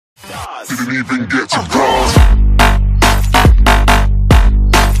Didn't even get to cross.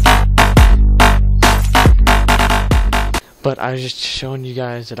 But I was just showing you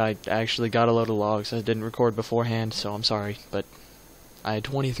guys that I actually got a load of logs. I didn't record beforehand, so I'm sorry. But I had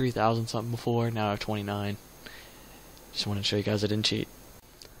 23,000 something before, now I have 29. Just wanted to show you guys I didn't cheat.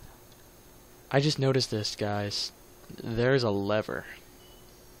 I just noticed this, guys. There's a lever.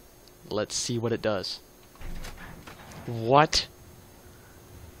 Let's see what it does. What?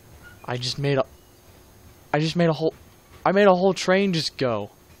 I made a whole train just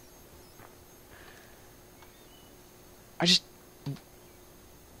go.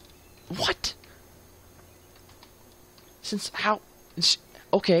 What?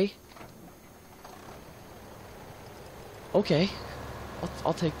 Okay. Okay.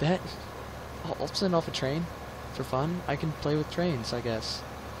 I'll take that. I'll send off a train for fun. I can play with trains, I guess.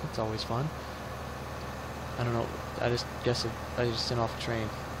 It's always fun. I don't know. I just send off a train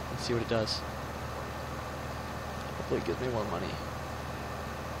and see what it does. Hopefully it gives me more money.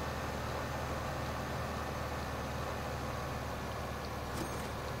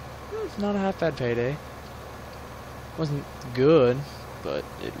 It's not a half bad payday. Wasn't good, but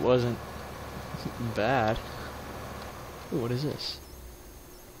it wasn't bad. Ooh, what is this?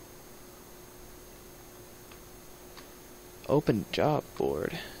 Open job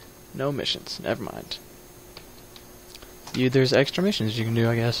board. No missions. Never mind. There's extra missions you can do,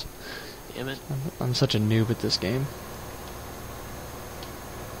 I guess. Damn it. I'm such a noob at this game.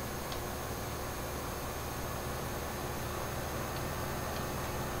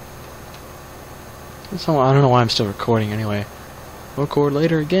 So I don't know why I'm still recording anyway. I'll record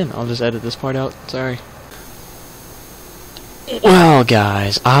later again. I'll just edit this part out. Sorry. Well,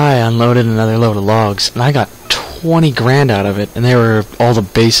 guys, I unloaded another load of logs, and I got 20 grand out of it, and they were all the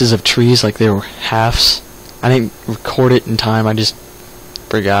bases of trees, like they were halves. I didn't record it in time, I just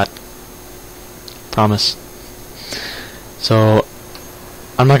forgot. Promise. So,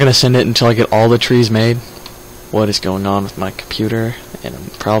 I'm not gonna send it until I get all the trees made. What is going on with my computer? And I'm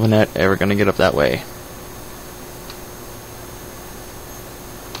probably not ever gonna get up that way.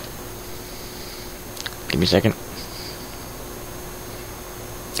 Give me a second.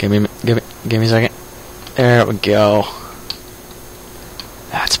 Give me a second. There we go.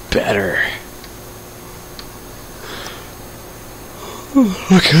 That's better.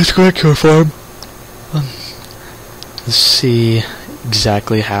 Okay, let's go back to our farm. Let's see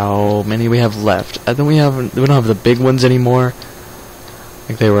exactly how many we have left. I think we don't have the big ones anymore.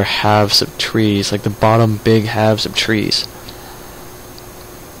 Like they were halves of trees, like the bottom big halves of trees.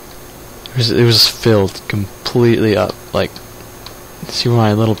 It was filled completely up. Like, see where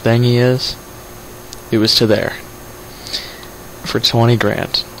my little thingy is? It was to there. For 20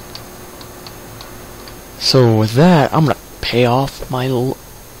 grand. So with that, I'm gonna pay off my loan.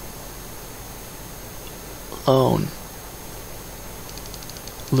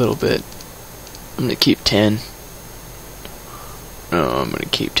 A little bit. I'm gonna keep 10. No, I'm gonna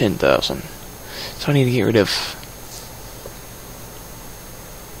keep 10,000. So I need to get rid of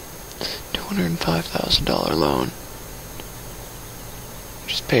 $205,000 loan.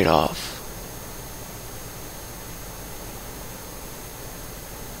 Just paid off.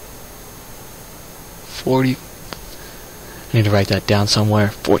 40. I need to write that down somewhere.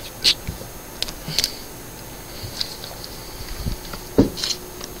 40.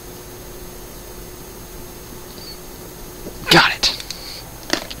 Got it.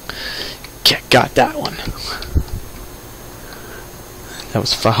 Okay, got that one. That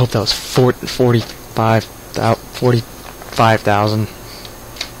was. I hope that was 45,000.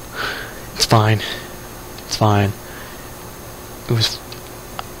 It's fine. It's fine. It was.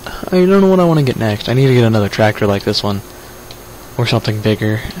 I don't know what I want to get next. I need to get another tractor like this one. Or something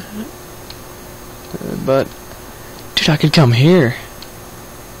bigger. But, dude, I could come here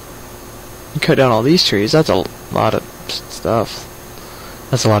and cut down all these trees. That's a lot of stuff.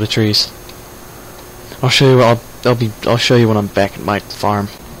 That's a lot of trees. I'll show you. I'll show you when I'm back at my farm.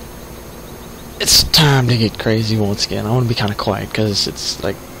 It's time to get crazy once again. I want to be kind of quiet because it's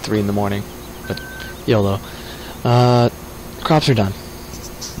like 3 in the morning. But YOLO. Crops are done.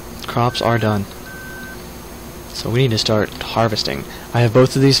 Crops are done. So we need to start harvesting. I have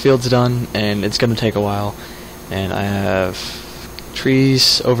both of these fields done, and it's going to take a while. And I have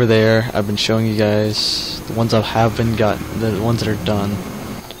trees over there. I've been showing you guys the ones I have been the ones that are done.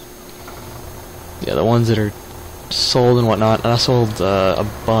 Yeah, the ones that are sold and whatnot. And I sold a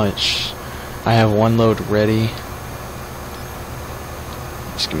bunch. I have one load ready.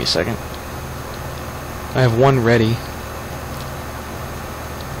 Just give me a second. I have one ready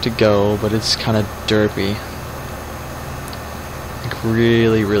to go, but it's kind of derpy. Like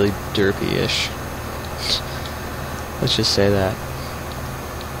really, really derpy-ish. Let's just say that.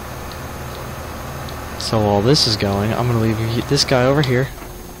 So while this is going, I'm gonna leave this guy over here.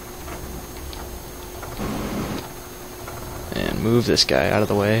 And move this guy out of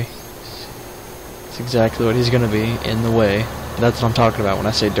the way. That's exactly what he's gonna be, in the way. That's what I'm talking about when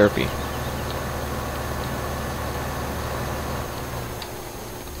I say derpy.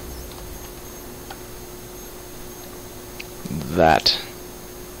 That.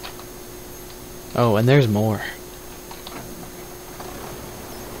 Oh, and there's more.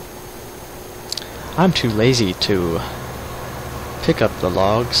 I'm too lazy to pick up the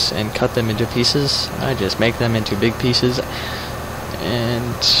logs and cut them into pieces. I just make them into big pieces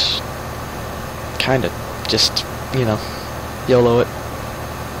and kind of just, you know, YOLO it.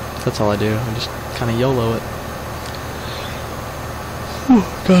 That's all I do. I just kind of YOLO it. Oh,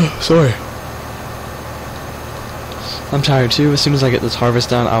 God, sorry. I'm tired too. As soon as I get this harvest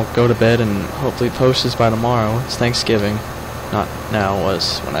done, I'll go to bed and hopefully post this by tomorrow. It's Thanksgiving. Not now, it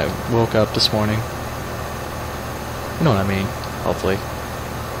was when I woke up this morning. You know what I mean, hopefully.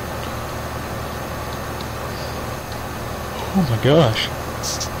 Oh my gosh.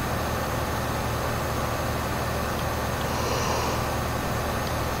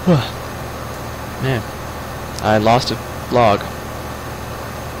 Man, I lost a log.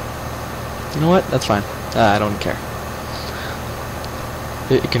 You know what? That's fine. I don't care.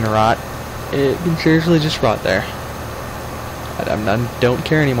 It can rot. It can seriously just rot there. I don't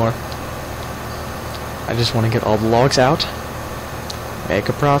care anymore. I just want to get all the logs out, make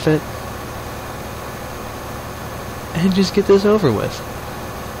a profit, and just get this over with.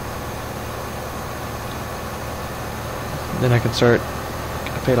 Then I can start.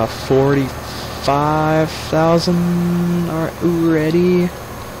 I paid off 45,000 already.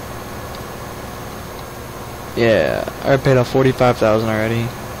 Yeah, I paid off 45,000 already,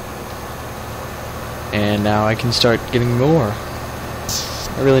 and now I can start getting more.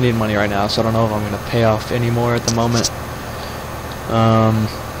 I really need money right now, so I don't know if I'm going to pay off any more at the moment.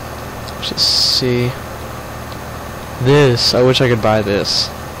 Let's just see. This, I wish I could buy this.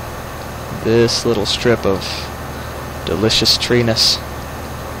 This little strip of delicious treeness.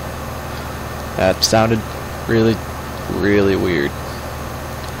 That sounded really, really weird.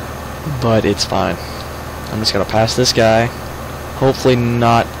 But it's fine. I'm just going to pass this guy. Hopefully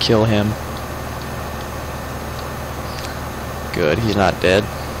not kill him. Good, he's not dead.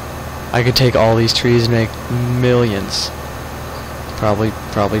 I could take all these trees and make millions. Probably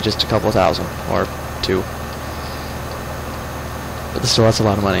just a couple thousand or two. But still, that's a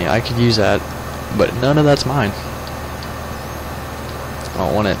lot of money. I could use that, but none of that's mine. I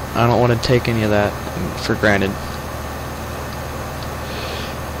don't want it. I don't want to take any of that for granted.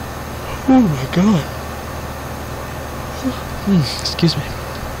 Oh my God. Excuse me.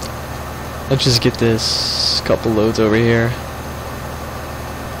 Let's just get this couple loads over here.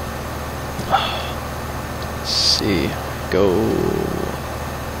 Let's see. Go.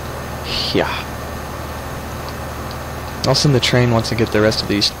 Yeah. I'll send the train once I get the rest of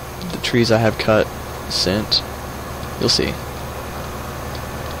the trees I have cut sent. You'll see.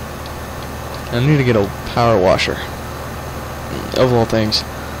 I need to get a power washer. Of all things.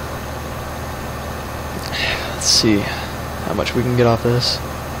 Let's see how much we can get off this.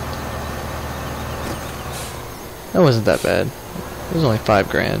 That wasn't that bad. It was only $5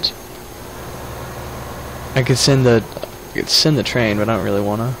 grand. I could send the train, but I don't really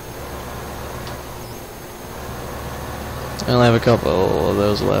wanna. I only have a couple of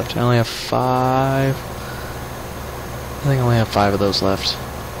those left. I only have 5. I think I only have 5 of those left.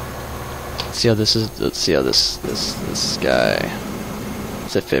 Let's see how this is. Let's see how this guy.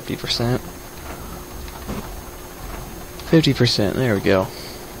 It's at 50%. 50%. There we go.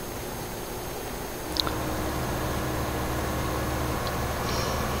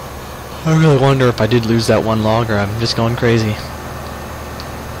 I really wonder if I did lose that one log or I'm just going crazy.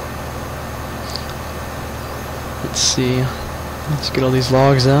 Let's see. Let's get all these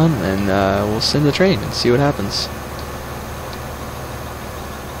logs done and we'll send the train and see what happens.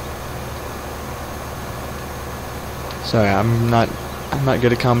 Sorry, I'm not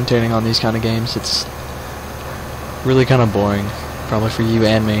good at commentating on these kind of games. It's really kind of boring, probably for you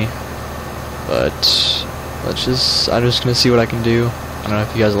and me. But I'm just gonna see what I can do. I don't know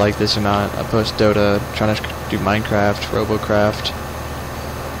if you guys like this or not. I post Dota, trying to do Minecraft, Robocraft,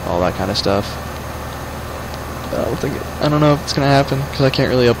 all that kind of stuff. I don't know if it's gonna happen because I can't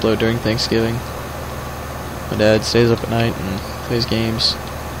really upload during Thanksgiving. My dad stays up at night and plays games,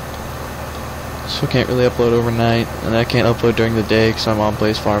 so I can't really upload overnight, and I can't upload during the day because my mom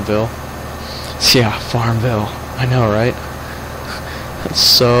plays Farmville. So yeah, Farmville. I know, right? That's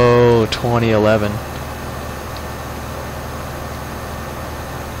so 2011.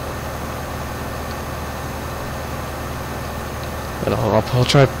 But I'll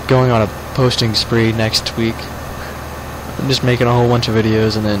try going on a posting spree next week. I'm just making a whole bunch of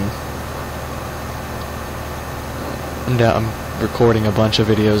videos and then I'm recording a bunch of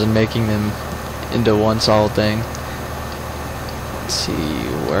videos and making them into one solid thing. Let's see,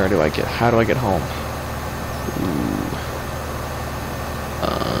 how do I get home?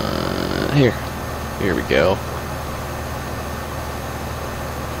 Here we go.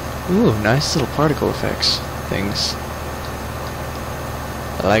 Ooh, nice little particle effects things.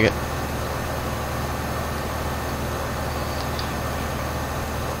 I like it.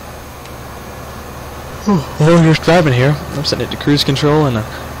 Oh, you're driving here. I'm setting it to cruise control and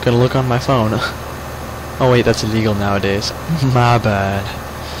I'm gonna look on my phone. Oh wait, that's illegal nowadays. My bad.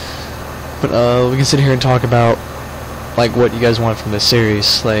 But we can sit here and talk about like what you guys want from this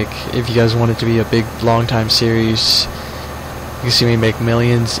series. Like if you guys want it to be a big long time series, you can see me make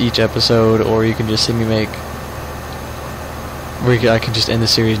millions each episode, or you can just see me make I can just end the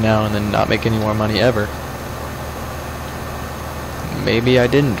series now and then not make any more money ever. Maybe I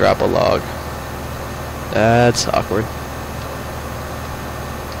didn't drop a log. That's awkward.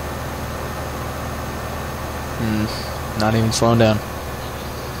 Not even slowing down.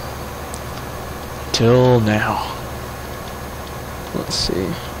 Till now. Let's see.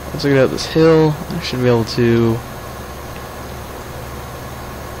 Let's get up this hill. I should be able to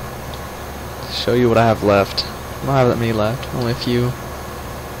show you what I have left. I don't have that many left. Only a few.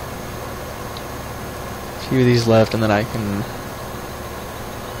 A few of these left, and then I can.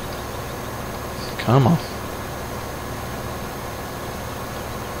 Come on.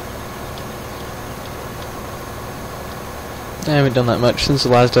 I haven't done that much since the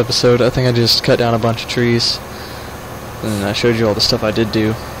last episode. I think I just cut down a bunch of trees. And I showed you all the stuff I did do.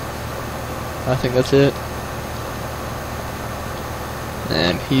 I think that's it.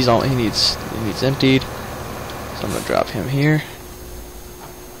 And he needs emptied. So I'm gonna drop him here.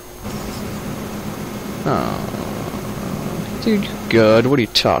 Oh, dude, you're good. What are you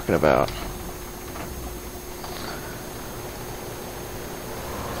talking about?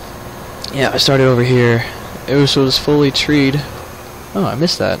 Yeah, I started over here. It was fully treed. Oh, I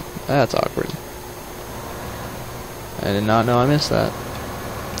missed that. That's awkward. I did not know I missed that.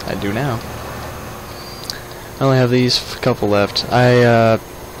 I do now. I only have these couple left. I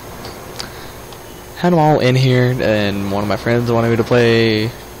had them all in here, and one of my friends wanted me to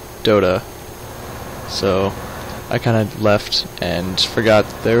play Dota. So I kind of left and forgot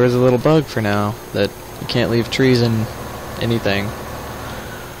there was a little bug for now that you can't leave trees in anything,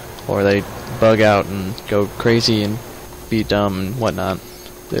 or they bug out and go crazy and be dumb and whatnot.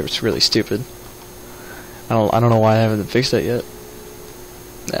 It's really stupid. I don't know why I haven't fixed that yet.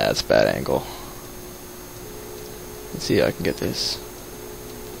 That's a bad angle. Let's see how I can get this.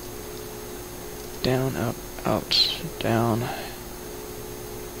 Down, up, out, down.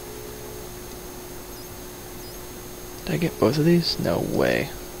 Did I get both of these? No way.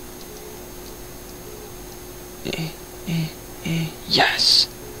 Yes!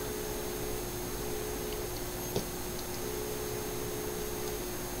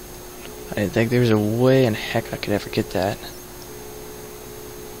 I didn't think there was a way in heck I could ever get that.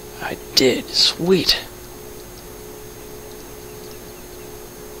 I did. Sweet.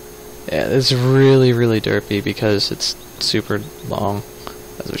 Yeah, this is really, really derpy because it's super long.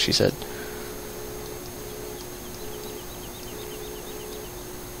 That's what she said.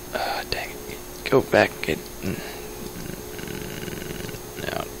 Dang it. Go back. Get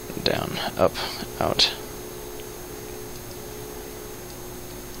out, down, up, out.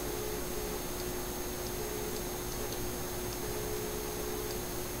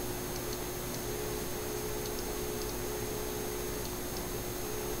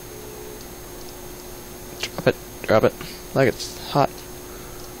 Drop it. Like it's hot.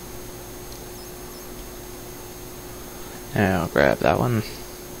 Now grab that one.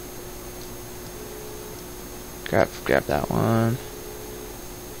 Grab that one.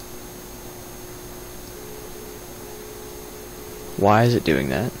 Why is it doing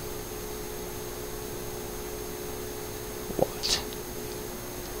that?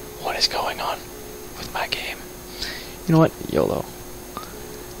 What is going on with my game? You know what? YOLO.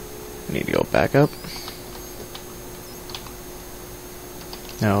 I need to go back up.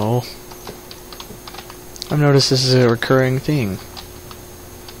 No. I've noticed this is a recurring thing.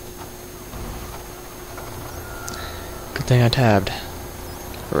 Good thing I tabbed.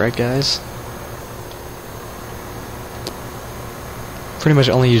 Alright, guys? Pretty much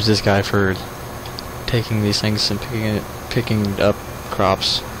only use this guy for taking these things and picking up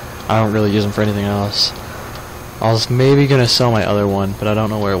crops. I don't really use them for anything else. I was maybe gonna sell my other one, but I don't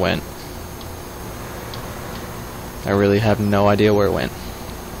know where it went. I really have no idea where it went.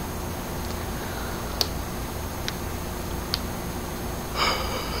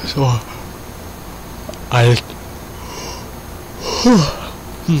 So, I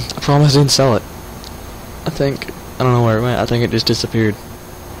promise I didn't sell it. I don't know where it went. I think it just disappeared.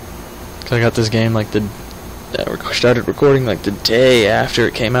 'Cause I got this game like started recording like the day after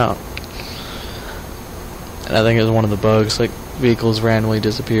it came out. And I think it was one of the bugs, like vehicles randomly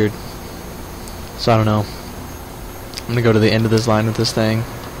disappeared. So I don't know. I'm gonna go to the end of this line with this thing.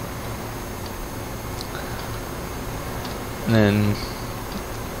 And then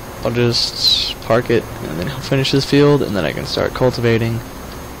I'll just park it, and then he'll finish his field, and then I can start cultivating.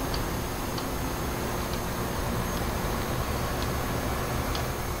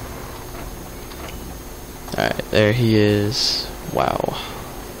 Alright, there he is. Wow.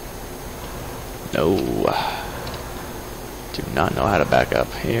 No. Do not know how to back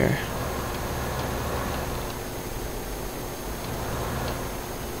up here.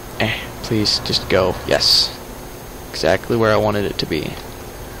 Please, just go. Yes. Exactly where I wanted it to be.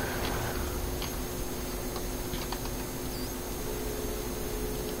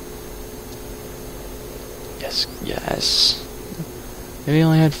 Yes, yes. Maybe I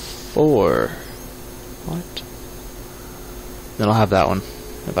only had 4. What? Then I'll have that one.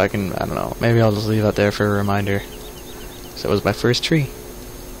 If I can, I don't know. Maybe I'll just leave that there for a reminder. So it was my first tree.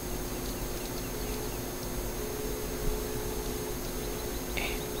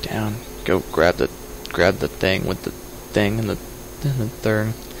 Down. Go grab the thing with the thing and the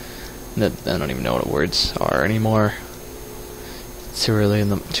thing. I don't even know what words are anymore. It's too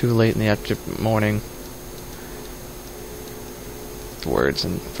late in the after morning. Words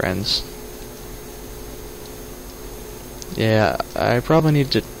and friends. Yeah, I probably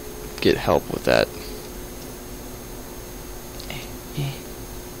need to get help with that.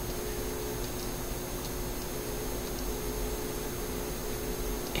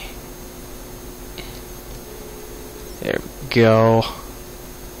 There we go.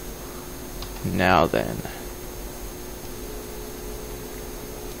 Now then.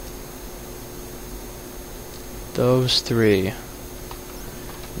 Those 3.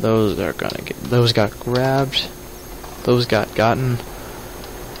 Those got grabbed. Those got gotten.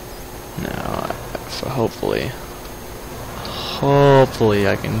 Now, hopefully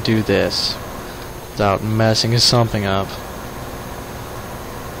I can do this without messing something up.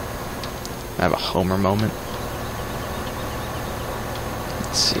 I have a Homer moment.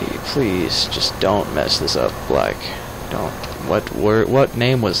 Let's see, please, just don't mess this up, Black. Don't. What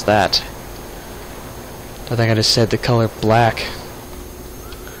name was that? I think I just said the color black.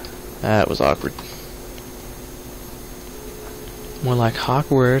 That was awkward. More like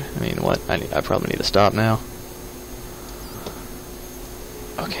Hawkward. I mean, what? I probably need to stop now.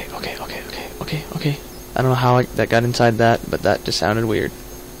 Okay. I don't know how that got inside that, but that just sounded weird.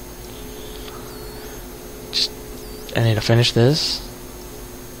 I need to finish this.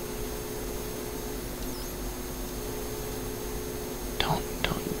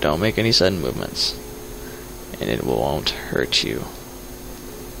 Don't make any sudden movements, and it won't hurt you.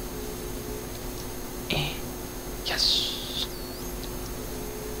 Yes.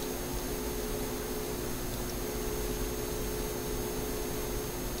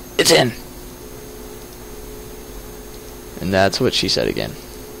 It's in. And that's what she said again.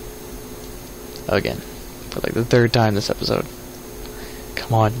 Again. For like the 3rd time this episode.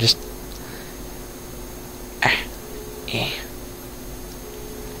 Come on, just...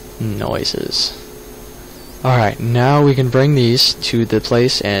 Noises. Alright, now we can bring these to the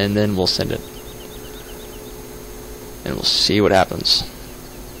place and then we'll send it. And we'll see what happens.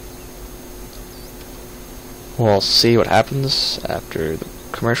 We'll see what happens after the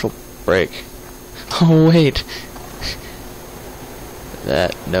commercial break. Oh, wait.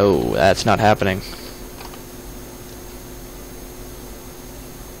 No, that's not happening.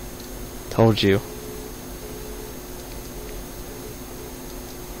 Told you.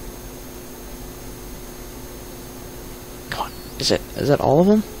 Come on. Is that all of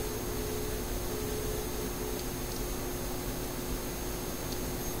them?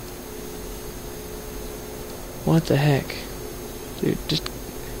 What the heck? Dude, just...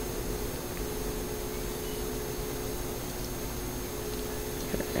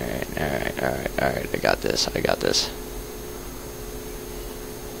 Alright, I got this.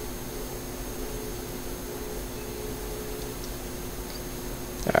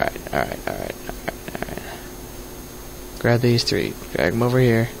 Alright. Grab these 3. Drag them over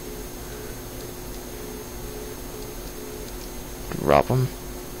here. drop them.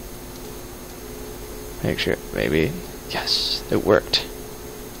 Make sure, maybe. Yes, it worked.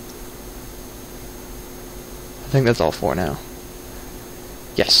 I think that's all 4 now.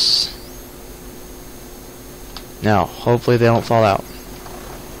 Yes. Now, hopefully they don't fall out.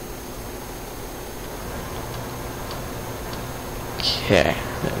 Okay,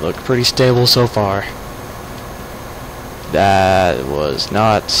 they look pretty stable so far. That was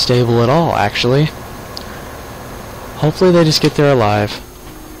not stable at all, actually. Hopefully they just get there alive.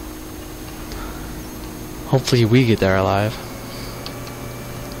 Hopefully we get there alive.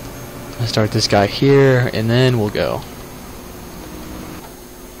 I'll start this guy here, and then we'll go.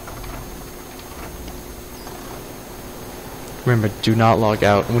 Remember, do not log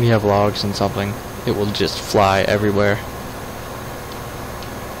out. When you have logs on something, it will just fly everywhere.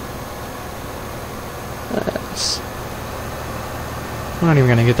 We're not even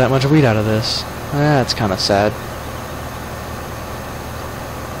going to get that much wheat out of this. That's kind of sad.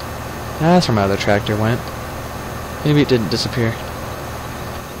 That's where my other tractor went. Maybe it didn't disappear.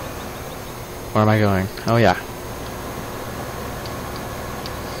 Where am I going? Oh yeah.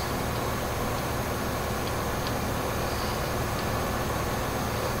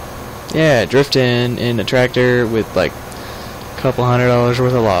 Yeah, drifting in a tractor with like a couple $100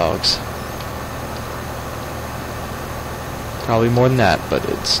 worth of logs. Probably more than that, but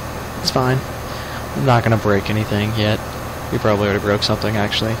it's fine. I'm not gonna break anything yet. We probably already broke something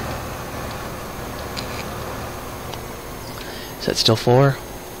actually. Is that still 4?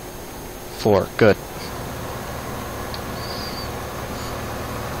 4, good.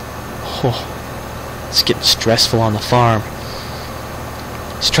 Oh, it's getting stressful on the farm.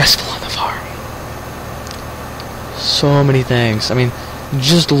 Stressful on the farm. So many things. I mean,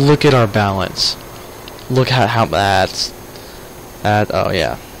 just look at our balance. Look at how that's. Oh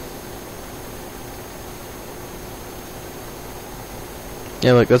yeah.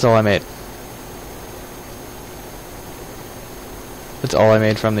 Yeah, look, that's all I made. That's all I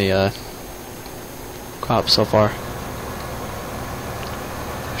made from the crop so far.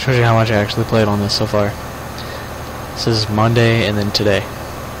 Shows you how much I actually played on this so far. This is Monday and then today.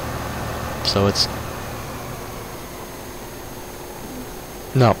 So it's...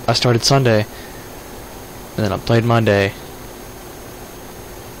 No, I started Sunday. And then I played Monday.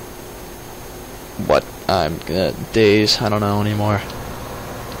 What? Days, I don't know anymore.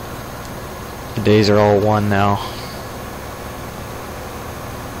 The days are all 1 now.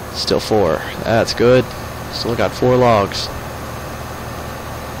 Still 4. That's good. Still got 4 logs.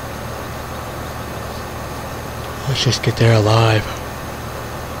 Let's just get there alive.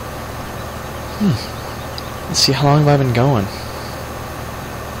 Let's see, how long have I been going?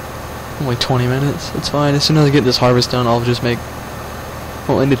 Only 20 minutes. It's fine. As soon as I get this harvest done, I'll just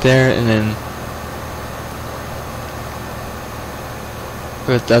we'll end it there, and then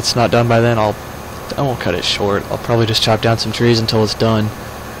if that's not done by then, I won't cut it short. I'll probably just chop down some trees until it's done.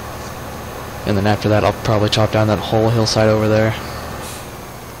 And then after that, I'll probably chop down that whole hillside over there.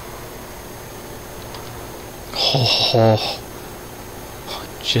 Oh,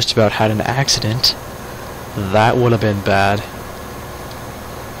 just about had an accident. That would have been bad.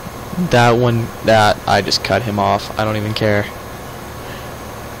 That one, I just cut him off. I don't even care.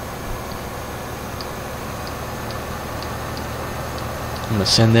 I'm gonna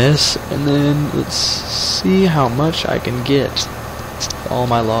send this, and then let's see how much I can get. All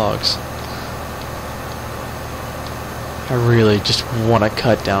my logs. I really just want to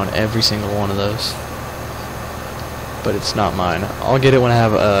cut down every single one of those. But it's not mine. I'll get it when I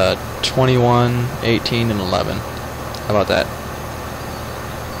have 21, 18, and 11. How about that?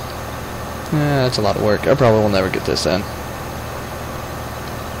 That's a lot of work. I probably will never get this then.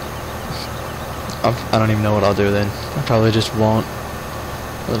 I don't even know what I'll do then. I probably just won't.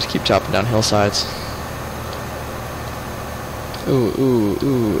 I'll just keep chopping down hillsides. Ooh, ooh,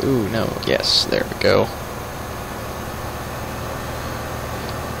 ooh, ooh, no. Yes, there we go.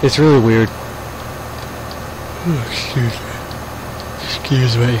 It's really weird. Oh,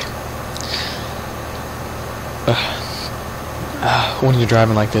 excuse me. When you're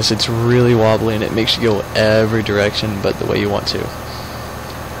driving like this, it's really wobbly and it makes you go every direction but the way you want to.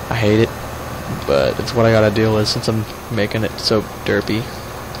 I hate it, but it's what I gotta deal with since I'm making it so derpy.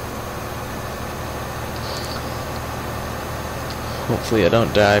 Hopefully I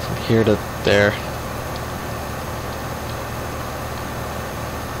don't die from here to there.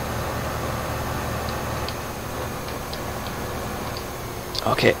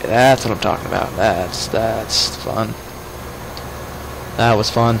 Okay, that's what I'm talking about. That's fun. That was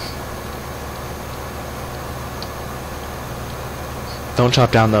fun. Don't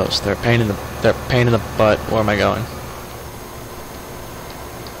chop down those. They're a pain in the butt. Where am I going?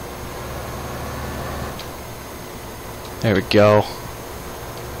 There we go.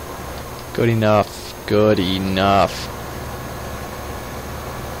 Good enough. Good enough.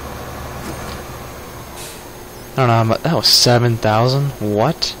 I don't know how much. That was 7,000?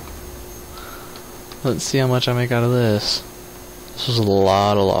 What? Let's see how much I make out of this. This was a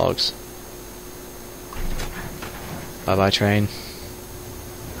lot of logs. Bye bye, train.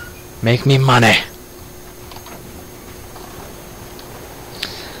 Make me money!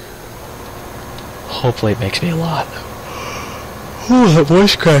 Hopefully it makes me a lot. Ooh, that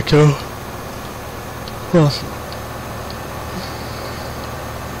voice crack though. Well.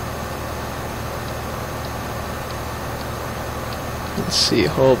 Let's see,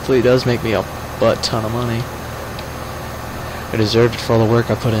 hopefully it does make me a butt ton of money. I deserved it for all the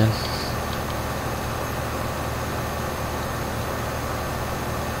work I put in.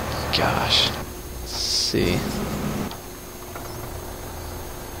 Gosh. Let's see.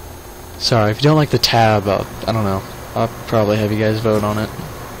 Sorry, if you don't like the tab, I don't know. I'll probably have you guys vote on it.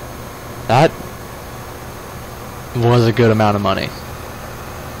 That was a good amount of money.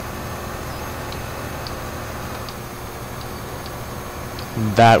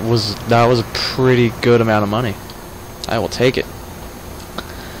 That was a pretty good amount of money. I will take it.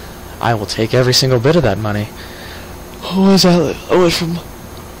 I will take every single bit of that money. What was that? I went from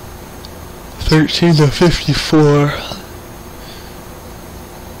 13 to 54.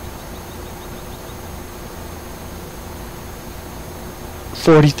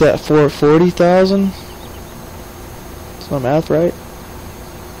 $40,000? Is my math right?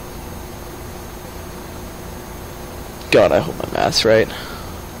 God, I hope my math's right.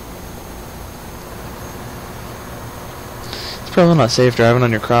 It's probably not safe driving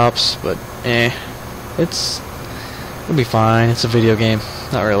on your crops, but it'll be fine. It's a video game,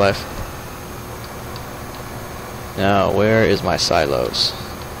 not real life. Now, where is my silos?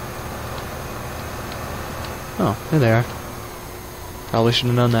 Oh, there they are. Probably should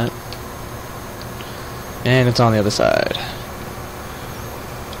have known that. And it's on the other side.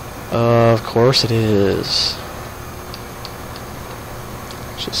 Of course it is.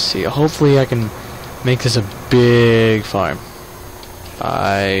 Just see. Hopefully I can make this a big farm.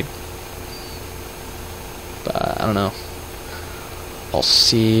 I don't know. I'll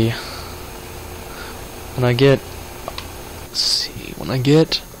see. When I get... Let's see. When I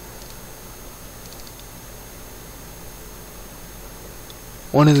get...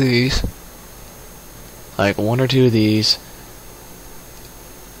 one of these. Like one or two of these.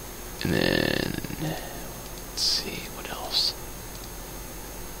 And then... let's see. What else?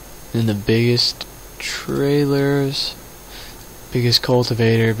 Then the biggest trailers, biggest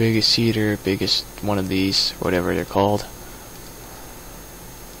cultivator, biggest seeder, biggest one of these, whatever they're called.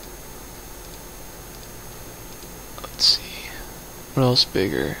 Let's see. What else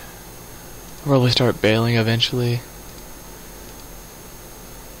bigger? I'll probably start baling eventually.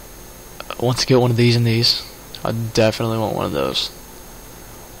 Once I get one of these and these, I definitely want one of those.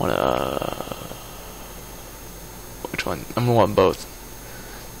 Which one? I'm gonna want both.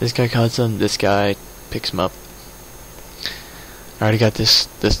 This guy cuts them, this guy picks them up. I already got this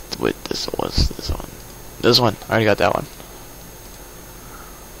one. I already got that one.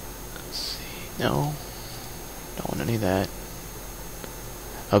 Let's see. No. Don't want any of that.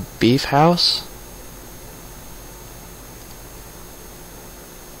 A beef house?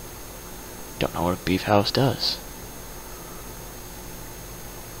 Don't know what a beef house does.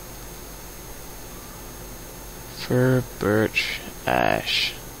 Fir, birch,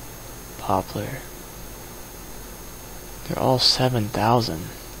 ash, poplar. They're all 7,000.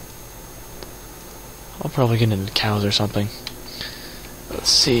 I'll probably get into cows or something.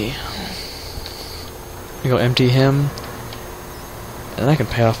 Let's see. I go empty him, and I can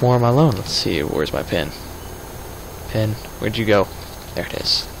pay off more of my loan. Let's see. Where's my pin? Pin, where'd you go? There it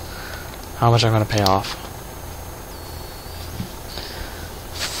is. How much I'm gonna pay off?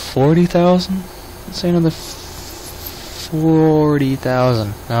 40,000? Let's say another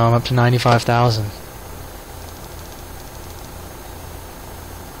 40,000. Now I'm up to 95,000.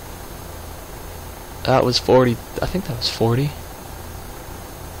 That was 40. I think that was 40.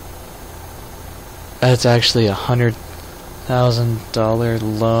 That's actually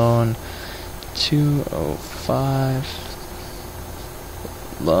 $100,000 loan. 205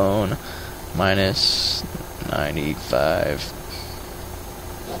 loan minus 95.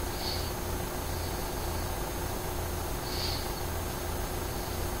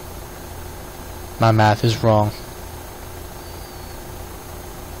 My math is wrong.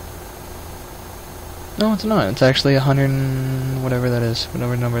 No, it's not. It's actually 100 and whatever that is.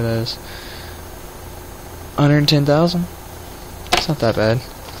 Whatever number that is. 110,000? It's not that bad.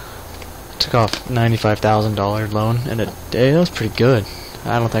 took off $95,000 loan in a day. That was pretty good.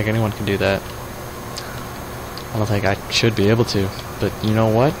 I don't think anyone can do that. I don't think I should be able to. But you know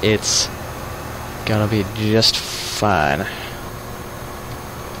what? It's gonna be just fine.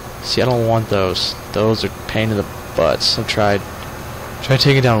 See, I don't want those. Those are pain in the butts. I've tried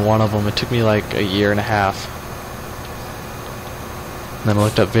taking down one of them. It took me like a year and a half. And then I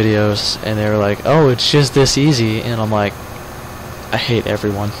looked up videos, and they were like, "Oh, it's just this easy." And I'm like, I hate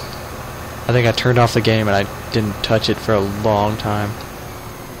everyone. I think I turned off the game and I didn't touch it for a long time.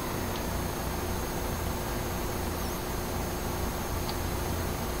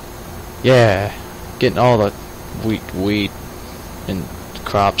 Yeah, getting all the wheat and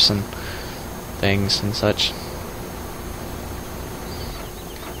crops and things and such.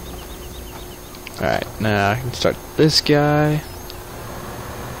 Alright, now I can start this guy.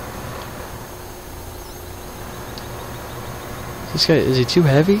 This guy, is he too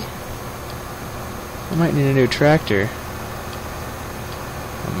heavy? I might need a new tractor.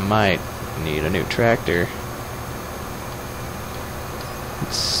 I might need a new tractor.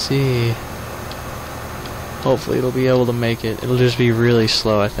 Let's see. Hopefully it'll be able to make it. It'll just be really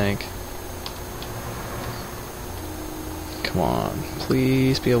slow, I think. Come on.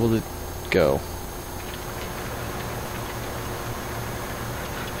 Please be able to go.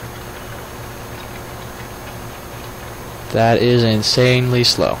 That is insanely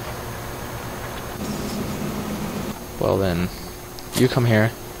slow. Well then, you come here.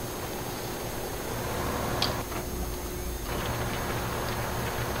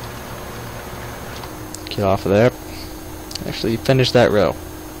 Get off of there. Actually, finish that row.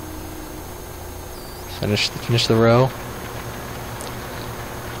 Finish the row.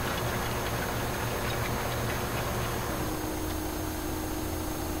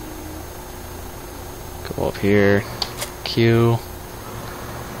 Go up here. Q.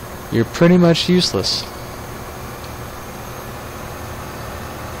 You're pretty much useless.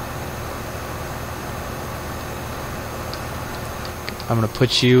 I'm gonna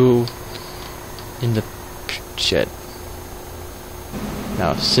put you in the shit.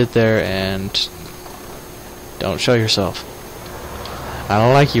 Now sit there and don't show yourself. I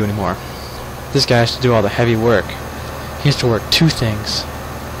don't like you anymore. This guy has to do all the heavy work. He has to work two things.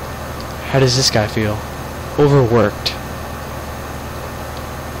 How does this guy feel? Overworked.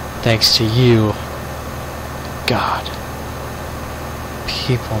 Thanks to you. God.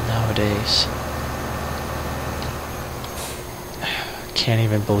 People nowadays. Can't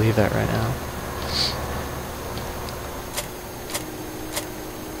even believe that right now.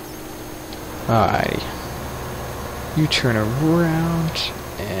 Alrighty. You turn around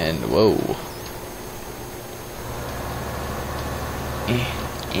and whoa.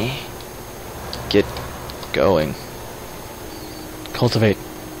 Get going. Cultivate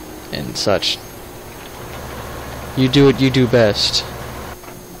and such. You do what you do best.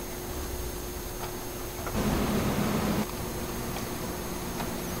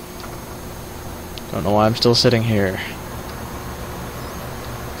 Don't know why I'm still sitting here.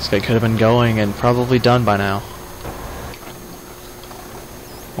 This guy could have been going and probably done by now.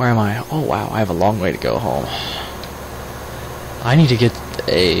 Where am I? Oh wow, I have a long way to go home. I need to get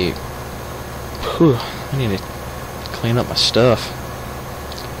a... I need to clean up my stuff.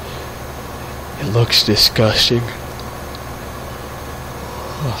 It looks disgusting.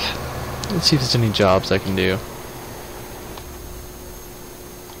 Let's see if there's any jobs I can do.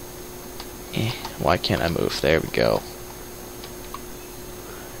 Why can't I move? There we go.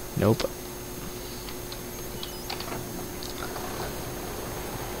 Nope.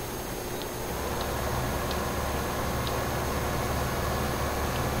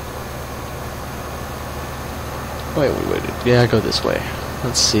 Wait. Yeah, go this way.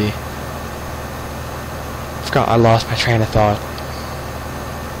 Let's see. I forgot I lost my train of thought.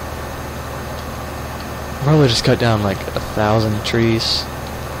 I'll probably just cut down like 1,000 trees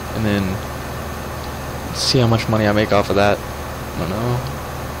and then see how much money I make off of that. I don't know.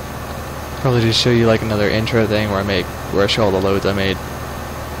 Probably just show you like another intro thing where I show all the loads I made.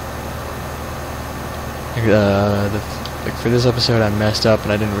 Like for this episode I messed up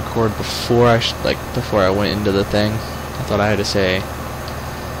and I didn't record before I went into the thing. I thought I had to say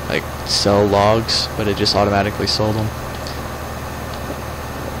like sell logs, but it just automatically sold them.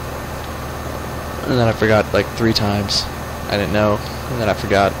 And then I forgot like 3 times. I didn't know, and then I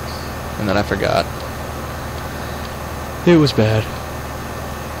forgot, and then I forgot. It was bad.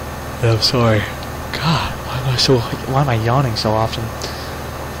 Yeah, I'm sorry. God, why am I yawning so often?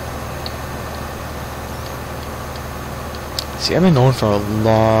 See, I've been going for a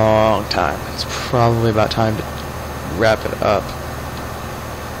long time. It's probably about time to wrap it up.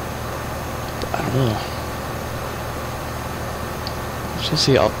 Should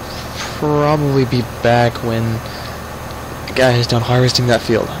see. I'll probably be back when the guy is done harvesting that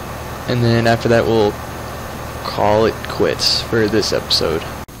field, and then after that we'll call it quits for this episode.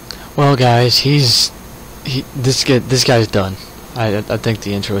 Well, guys, this guy's done. I think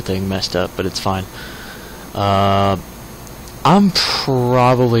the intro thing messed up, but it's fine. I'm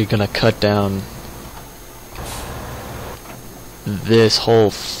probably gonna cut down this whole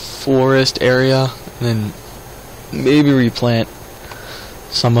forest area, and then maybe replant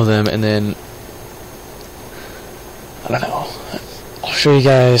some of them, and then I don't know. I'll show you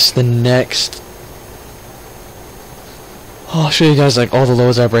guys I'll show you guys like all the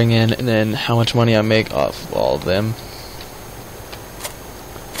loads I bring in, and then how much money I make off of all of them.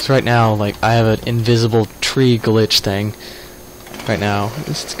 So right now, like, I have an invisible tree glitch thing. Right now,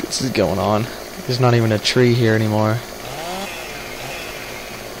 this is going on. There's not even a tree here anymore.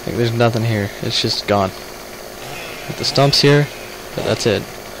 Like, there's nothing here. It's just gone. Got the stumps here, but that's it.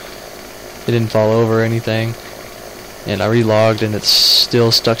 It didn't fall over or anything. And I relogged, and it's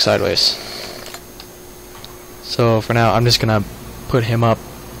still stuck sideways. So for now, I'm just gonna put him up,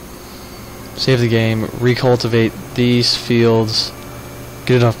 save the game, recultivate these fields,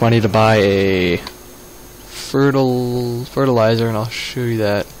 get enough money to buy a fertilizer, and I'll show you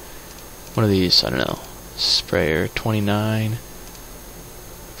that. One of these, I don't know, sprayer, 29,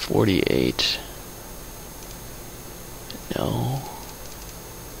 48, no,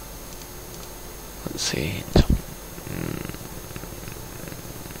 let's see,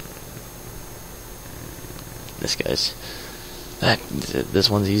 this guy's, this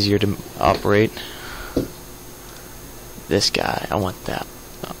one's easier to operate. This guy, I want that.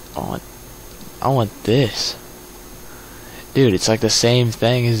 I want this. Dude, it's like the same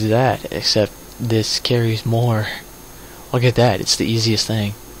thing as that, except this carries more. Look at that, it's the easiest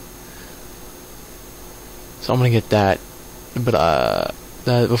thing. So I'm gonna get that, but I'm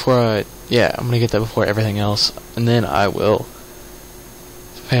gonna get that before everything else, and then I will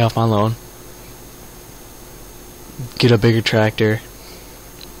pay off my loan, get a bigger tractor,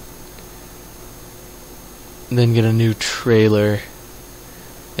 and then get a new trailer,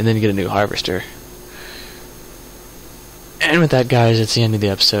 and then get a new harvester. And with that, guys, it's the end of the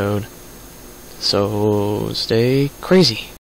episode. So stay crazy.